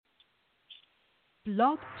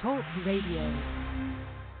Blog Talk Radio.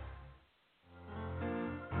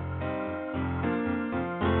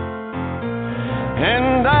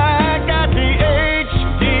 And I got the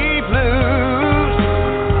HD blues,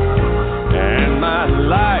 and my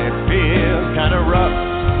life feels kind of rough.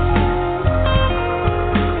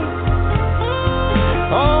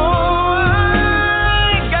 Oh,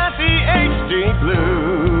 I got the HD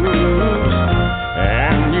blues,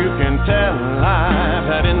 and you can tell I've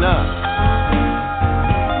had enough.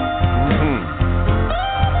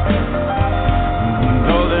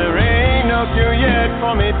 Though there ain't no cure yet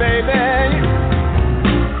for me, baby,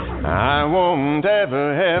 I won't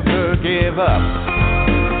ever give up.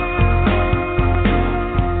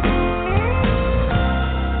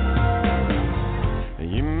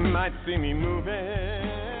 You might see me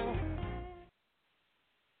moving.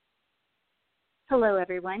 Hello,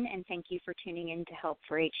 everyone, and thank you for tuning in to Help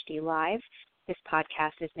for HD Live. This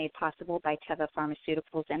podcast is made possible by Teva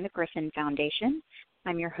Pharmaceuticals and the Griffin Foundation.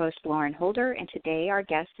 I'm your host, Lauren Holder, and today our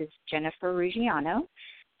guest is Jennifer Ruggiano.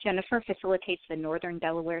 Jennifer facilitates the Northern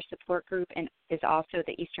Delaware Support Group and is also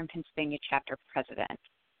the Eastern Pennsylvania Chapter President.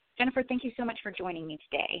 Jennifer, thank you so much for joining me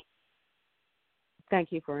today.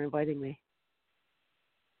 Thank you for inviting me.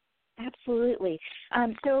 Absolutely.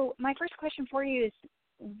 So my first question for you is,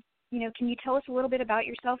 can you tell us a little bit about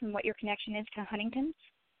yourself and what your connection is to Huntington's?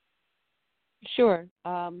 Sure.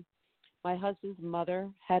 My husband's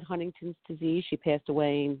mother had Huntington's disease. She passed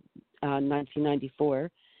away in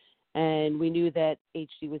 1994. And we knew that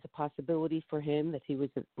HD was a possibility for him, that he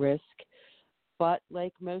was at risk. But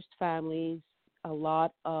like most families, a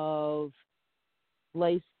lot of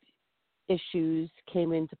life issues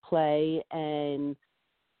came into play. And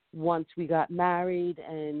once we got married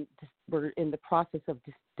and we're in the process of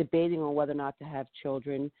debating on whether or not to have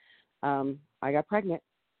children, I got pregnant.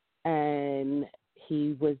 And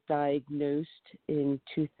he was diagnosed in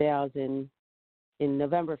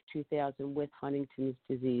November of 2000 with Huntington's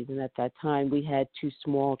disease. And at that time, we had two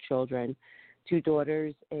small children, two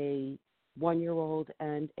daughters, a 1-year-old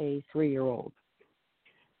and a 3-year-old.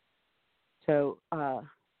 So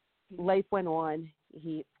life went on.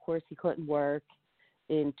 Of course, he couldn't work.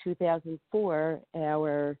 In 2004,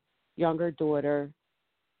 our younger daughter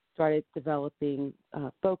started developing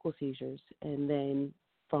focal seizures. And then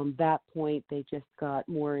from that point, they just got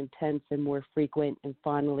more intense and more frequent. And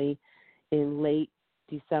finally, in late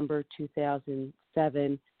December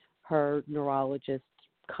 2007, her neurologist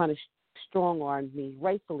kind of strong-armed me,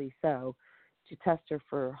 rightfully so, to test her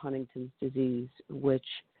for Huntington's disease, which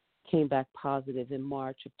came back positive in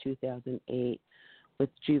March of 2008 with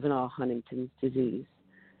juvenile Huntington's disease.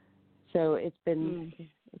 So it's been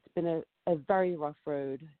a very rough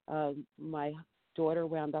road. My daughter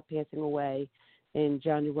wound up passing away in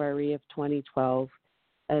January of 2012.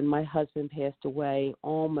 And my husband passed away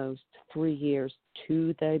almost 3 years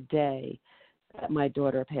to the day that my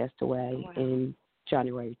daughter passed away in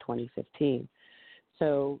January 2015.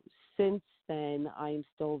 So since then, I'm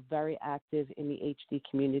still very active in the HD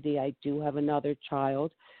community. I do have another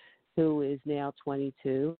child who is now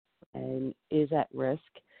 22 and is at risk.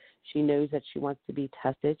 She knows that she wants to be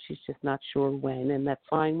tested. She's just not sure when, and that's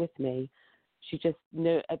fine with me. She just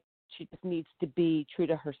needs to be true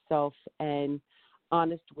to herself and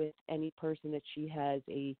honest with any person that she has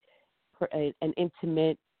an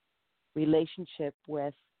intimate relationship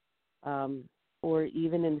with, or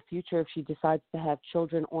even in the future, if she decides to have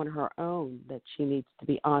children on her own, that she needs to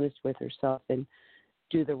be honest with herself and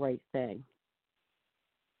do the right thing,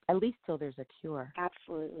 at least till there's a cure.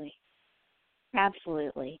 Absolutely.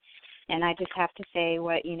 And I just have to say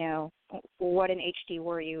what an HD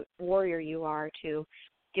warrior you are to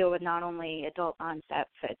deal with not only adult onset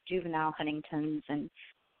but juvenile Huntington's, and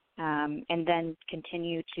then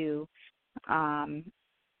continue to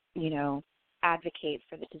advocate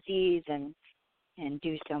for the disease and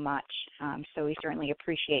do so much. So we certainly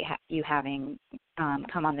appreciate you having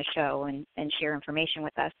come on the show and share information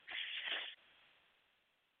with us.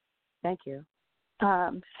 Thank you.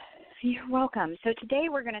 You're welcome. So today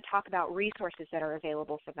we're going to talk about resources that are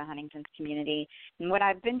available for the Huntington's community. And what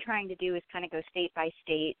I've been trying to do is kind of go state by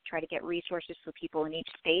state, try to get resources for people in each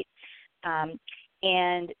state.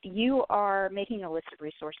 And you are making a list of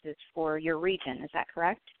resources for your region. Is that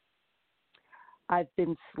correct? I've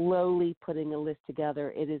been slowly putting a list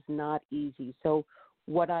together. It is not easy. So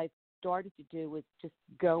what I've started to do is just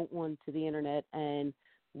go onto the internet and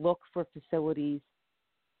look for facilities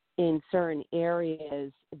in certain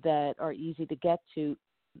areas that are easy to get to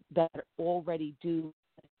that already do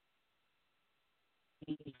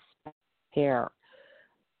care,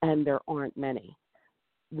 and there aren't many.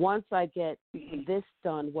 once I get this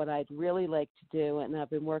done, what I'd really like to do, and I've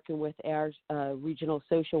been working with our regional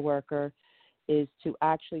social worker, is to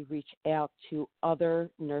actually reach out to other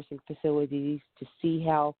nursing facilities to see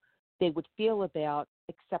how they would feel about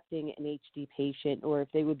accepting an HD patient, or if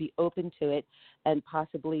they would be open to it and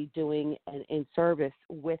possibly doing an in-service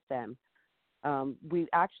with them. I'm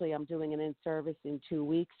doing an in-service in 2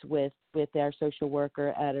 weeks with our social worker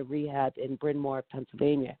at a rehab in Bryn Mawr,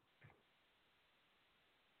 Pennsylvania.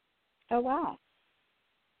 Oh, wow.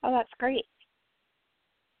 Oh, that's great.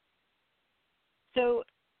 So,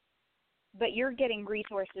 but you're getting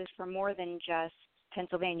resources for more than just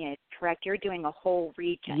Pennsylvania, correct? You're doing a whole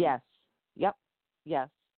region. Yes. Yep. Yes.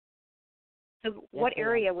 So what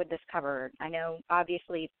area would this cover? I know,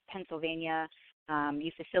 obviously, Pennsylvania,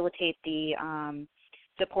 you facilitate the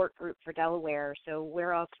support group for Delaware. So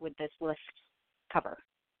where else would this list cover?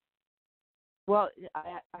 Well,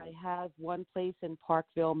 I have one place in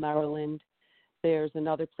Parkville, Maryland. There's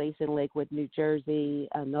another place in Lakewood, New Jersey,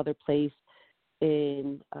 another place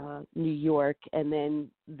in New York, and then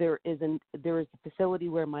there is a facility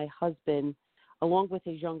where my husband, along with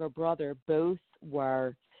his younger brother, both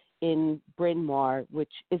were in Bryn Mawr,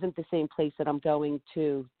 which isn't the same place that I'm going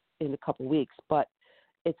to in a couple weeks, but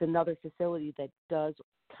it's another facility that does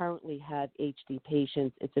currently have HD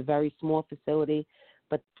patients. It's a very small facility,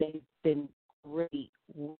 but they've been great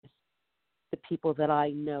with the people that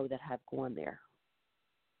I know that have gone there.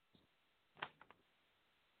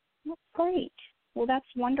 That's great. Well, that's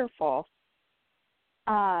wonderful.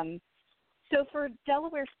 So for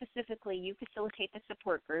Delaware specifically, you facilitate the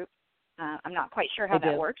support group. I'm not quite sure how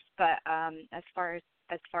that works, but as far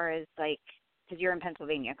as like, because you're in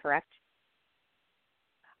Pennsylvania, correct?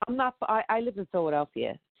 I'm not. I live in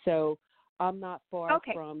Philadelphia, so I'm not far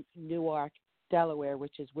from Newark, Delaware,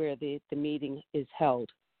 which is where the meeting is held.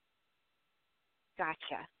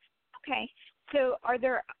 Gotcha. Okay. So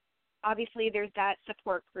obviously there's that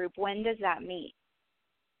support group. When does that meet?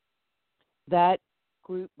 That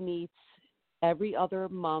group meets every other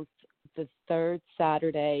month, the third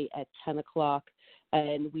Saturday at 10 o'clock,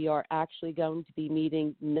 and we are actually going to be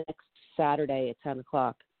meeting next Saturday at 10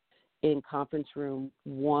 o'clock in conference room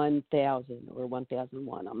 1000 or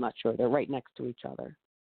 1001. I'm not sure. They're right next to each other.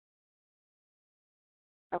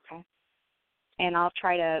 Okay. And I'll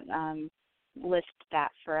try to list that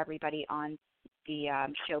for everybody on the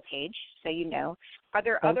show page so you know. Are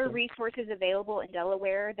there other resources available in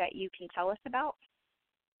Delaware that you can tell us about?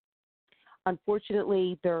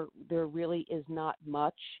 Unfortunately, there really is not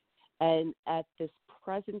much. And at this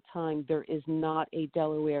present time, there is not a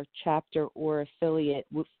Delaware chapter or affiliate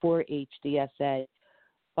for HDSA.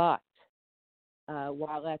 But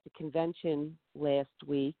while at the convention last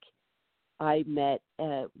week, I met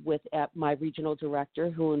with my regional director,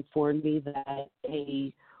 who informed me that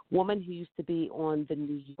a woman who used to be on the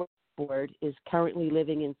New York board is currently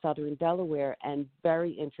living in southern Delaware and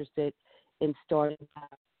very interested in starting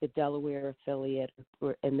the Delaware affiliate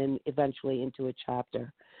and then eventually into a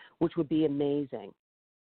chapter, which would be amazing.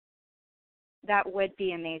 That would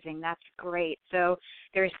be amazing. That's great. So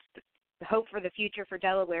there's hope for the future for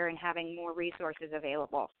Delaware and having more resources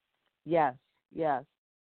available. Yes, yes.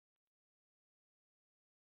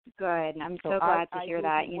 Good. I'm so glad to hear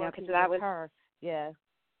that, because that was her. Yeah.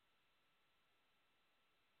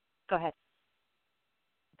 Go ahead.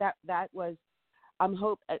 That was,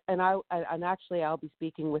 and actually I'll be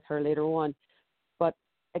speaking with her later on. But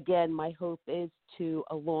again, my hope is to,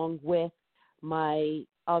 along with my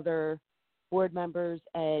other board members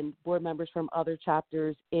and board members from other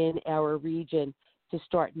chapters in our region, to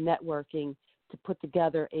start networking, to put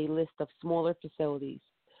together a list of smaller facilities.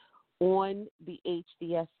 On the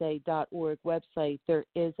hdsa.org website, there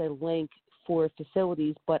is a link for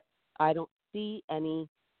facilities, but I don't see any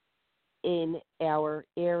in our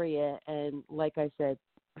area. And like I said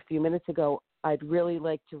a few minutes ago, I'd really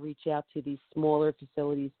like to reach out to these smaller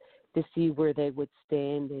facilities to see where they would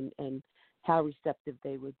stand and how receptive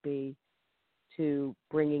they would be to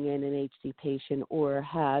bringing in an HD patient or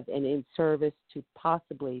have an in-service to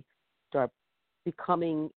possibly start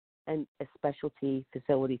becoming a specialty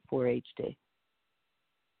facility for HD.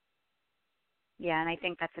 Yeah, and I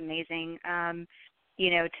think that's amazing,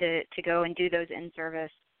 to go and do those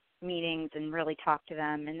in-service meetings and really talk to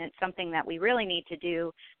them. And it's something that we really need to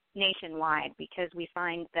do nationwide, because we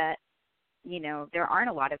find that, there aren't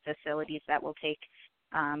a lot of facilities that will take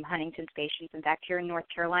Huntington's patients. In fact, here in North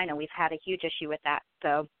Carolina, we've had a huge issue with that.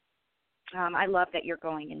 So I love that you're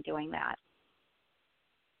going and doing that.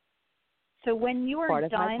 So when you are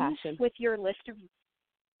done with your list of,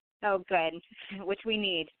 oh, good, which we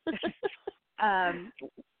need.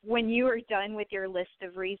 When you are done with your list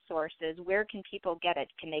of resources, where can people get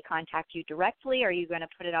it? Can they contact you directly? Are you going to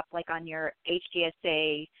put it up like on your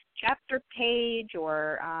HDSA chapter page,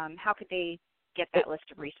 or how could they get that list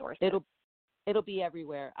of resources? It'll be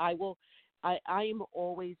everywhere. I am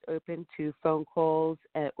always open to phone calls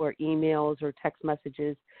or emails or text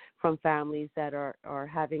messages from families that are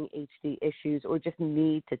having HD issues or just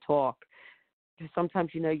need to talk. Because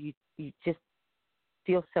sometimes, you just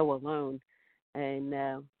feel so alone. And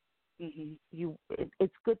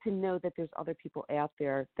it's good to know that there's other people out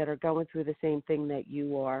there that are going through the same thing that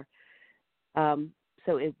you are.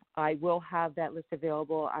 So I will have that list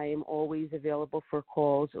available. I am always available for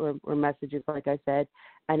calls or messages, like I said,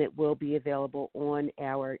 and it will be available on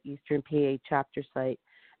our Eastern PA chapter site.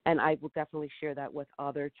 And I will definitely share that with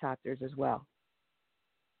other chapters as well.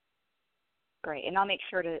 Great. And I'll make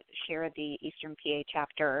sure to share the Eastern PA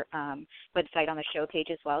chapter website on the show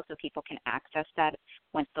page as well, so people can access that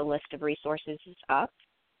once the list of resources is up.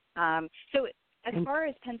 So as far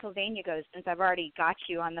as Pennsylvania goes, since I've already got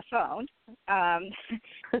you on the phone,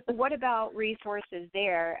 what about resources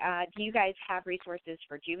there? Do you guys have resources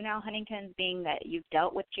for juvenile Huntington's, being that you've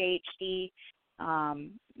dealt with JHD?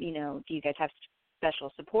 Do you guys have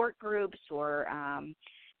special support groups, or,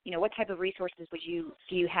 what type of resources do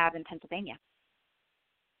you have in Pennsylvania?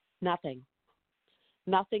 Nothing.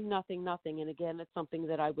 And again, it's something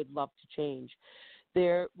that I would love to change.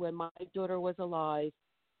 When my daughter was alive,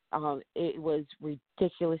 it was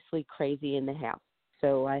ridiculously crazy in the house.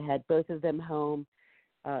 So I had both of them home.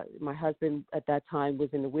 My husband at that time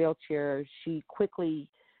was in a wheelchair. She quickly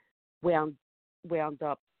wound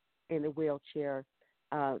up in a wheelchair.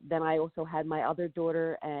 Then I also had my other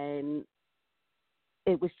daughter, and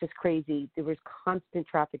it was just crazy. There was constant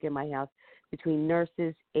traffic in my house between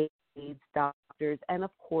nurses, aides, doctors, and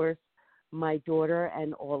of course my daughter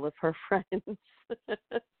and all of her friends.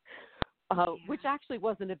 Which actually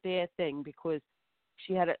wasn't a bad thing, because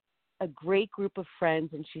she had a great group of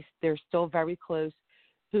friends, and they're still very close,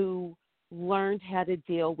 who learned how to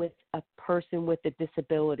deal with a person with a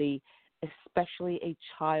disability, especially a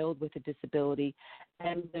child with a disability.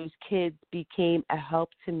 And those kids became a help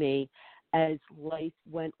to me as life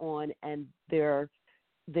went on, and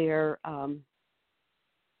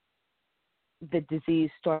the disease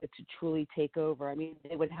started to truly take over. I mean,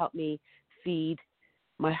 they would help me feed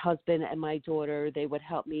my husband and my daughter. They would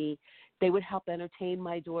help entertain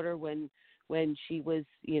my daughter when she was,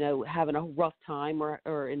 having a rough time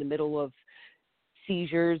or in the middle of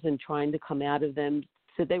seizures and trying to come out of them.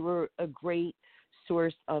 So they were a great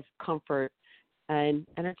source of comfort and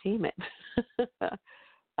entertainment. That's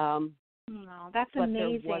amazing. But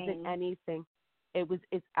there wasn't anything.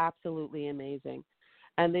 It's absolutely amazing.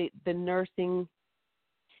 And the nursing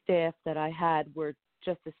staff that I had were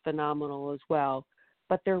just as phenomenal as well.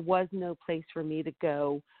 But there was no place for me to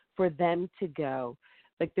go, for them to go.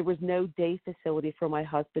 Like, there was no day facility for my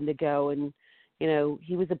husband to go. And,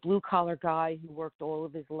 he was a blue-collar guy who worked all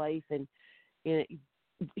of his life, and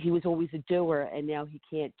he was always a doer, and now he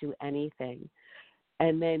can't do anything.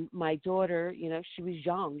 And then my daughter, she was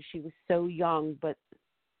young. She was so young, but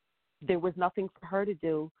there was nothing for her to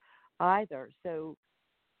do either. So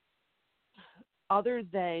other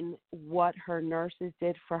than what her nurses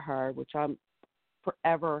did for her, which I'm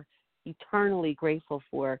forever eternally grateful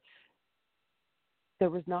for, there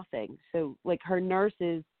was nothing. So, like, her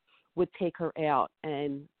nurses would take her out,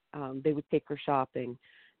 and they would take her shopping,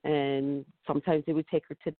 and sometimes they would take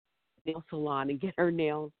her to the nail salon and get her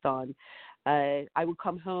nails done. I would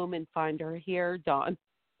come home and find her hair done.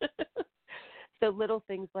 So little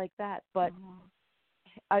things like that. But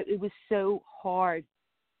it was so hard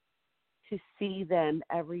to see them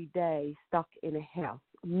every day stuck in a house,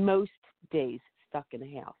 most days stuck in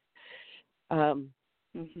a house.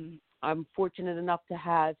 I'm fortunate enough to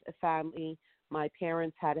have a family. My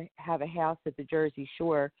parents have a house at the Jersey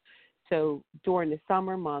Shore. So during the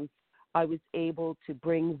summer months, I was able to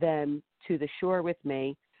bring them to the shore with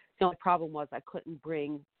me. The only problem was I couldn't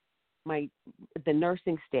bring the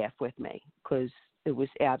nursing staff with me because it was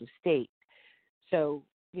out of state. So,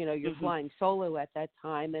 you're flying solo at that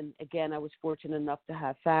time. And again, I was fortunate enough to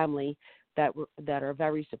have family that are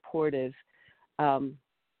very supportive. But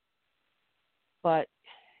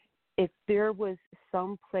if there was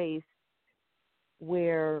some place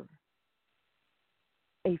where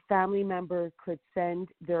a family member could send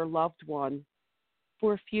their loved one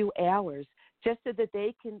for a few hours, just so that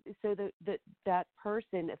they can, that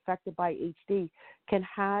person affected by HD can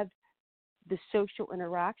have the social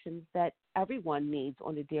interactions that everyone needs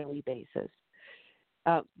on a daily basis.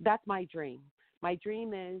 That's my dream. My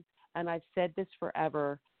dream is, and I've said this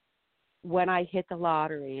forever, when I hit the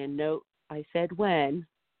lottery, and note I said when,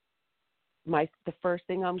 the first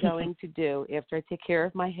thing I'm going to do after I take care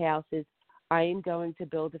of my house is I am going to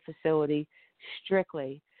build a facility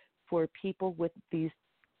strictly for people with these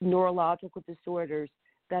neurological disorders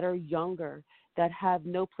that are younger, that have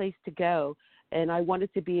no place to go. And I want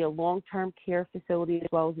it to be a long-term care facility as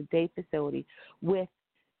well as a day facility with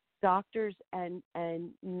doctors and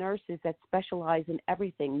nurses that specialize in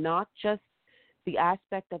everything, not just the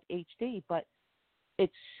aspect of HD, but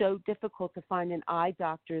it's so difficult to find an eye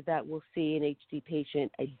doctor that will see an HD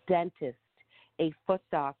patient, a dentist, a foot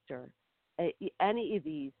doctor. Any of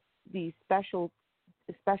these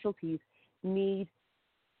specialties need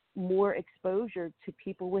more exposure to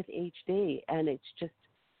people with HD, and it's just,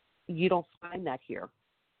 you don't find that here.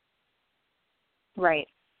 Right.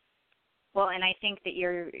 Well, and I think that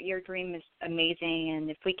your dream is amazing, and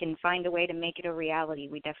if we can find a way to make it a reality,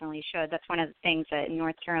 we definitely should. That's one of the things that in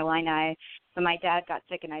North Carolina, when my dad got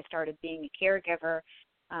sick and I started being a caregiver,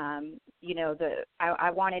 I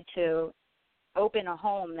wanted to open a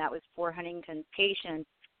home that was for Huntington's patients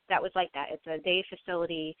that was like that. It's a day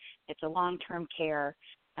facility, it's a long-term care,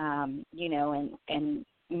 and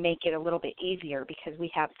make it a little bit easier because we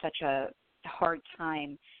have such a hard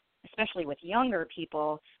time, especially with younger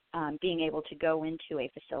people, being able to go into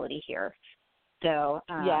a facility here. So,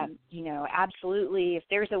 absolutely, if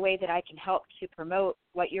there's a way that I can help to promote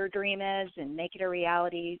what your dream is and make it a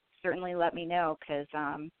reality, certainly let me know because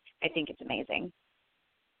I think it's amazing.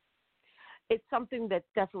 It's something that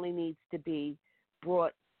definitely needs to be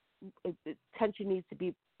brought, attention needs to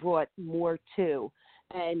be brought more to.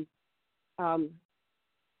 And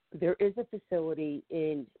there is a facility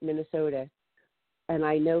in Minnesota, and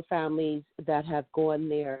I know families that have gone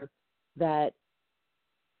there that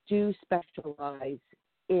do specialize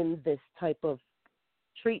in this type of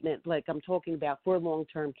treatment, like I'm talking about for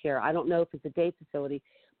long-term care. I don't know if it's a day facility,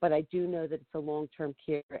 but I do know that it's a long-term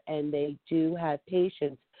care, and they do have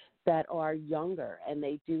patients that are younger, and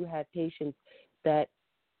they do have patients that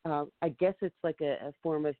I guess it's like a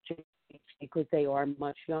form of change because they are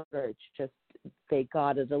much younger. It's just they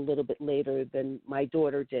got it a little bit later than my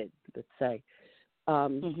daughter did, let's say.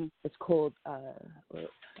 It's called, I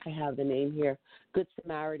have the name here, Good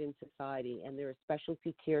Samaritan Society, and they're a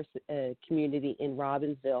specialty care community in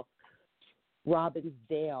Robbinsdale,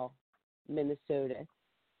 Minnesota.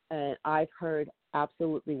 And I've heard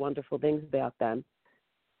absolutely wonderful things about them.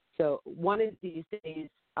 So one of these days,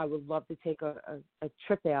 I would love to take a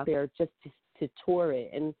trip out there just to tour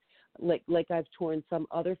it. And like I've toured some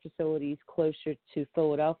other facilities closer to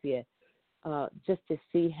Philadelphia, just to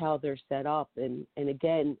see how they're set up. And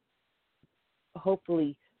again,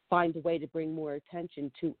 hopefully find a way to bring more attention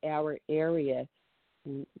to our area.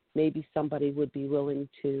 And maybe somebody would be willing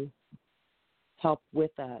to help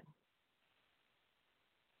with that.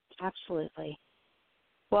 Absolutely.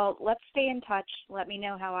 Well, let's stay in touch. Let me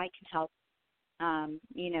know how I can help.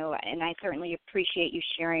 And I certainly appreciate you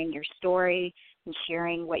sharing your story and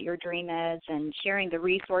sharing what your dream is and sharing the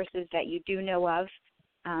resources that you do know of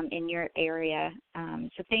in your area.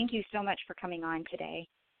 So thank you so much for coming on today.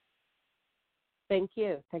 Thank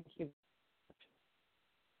you. Thank you.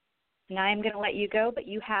 Now I'm going to let you go, but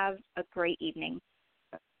you have a great evening.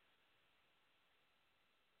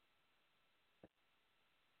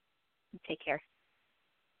 Take care.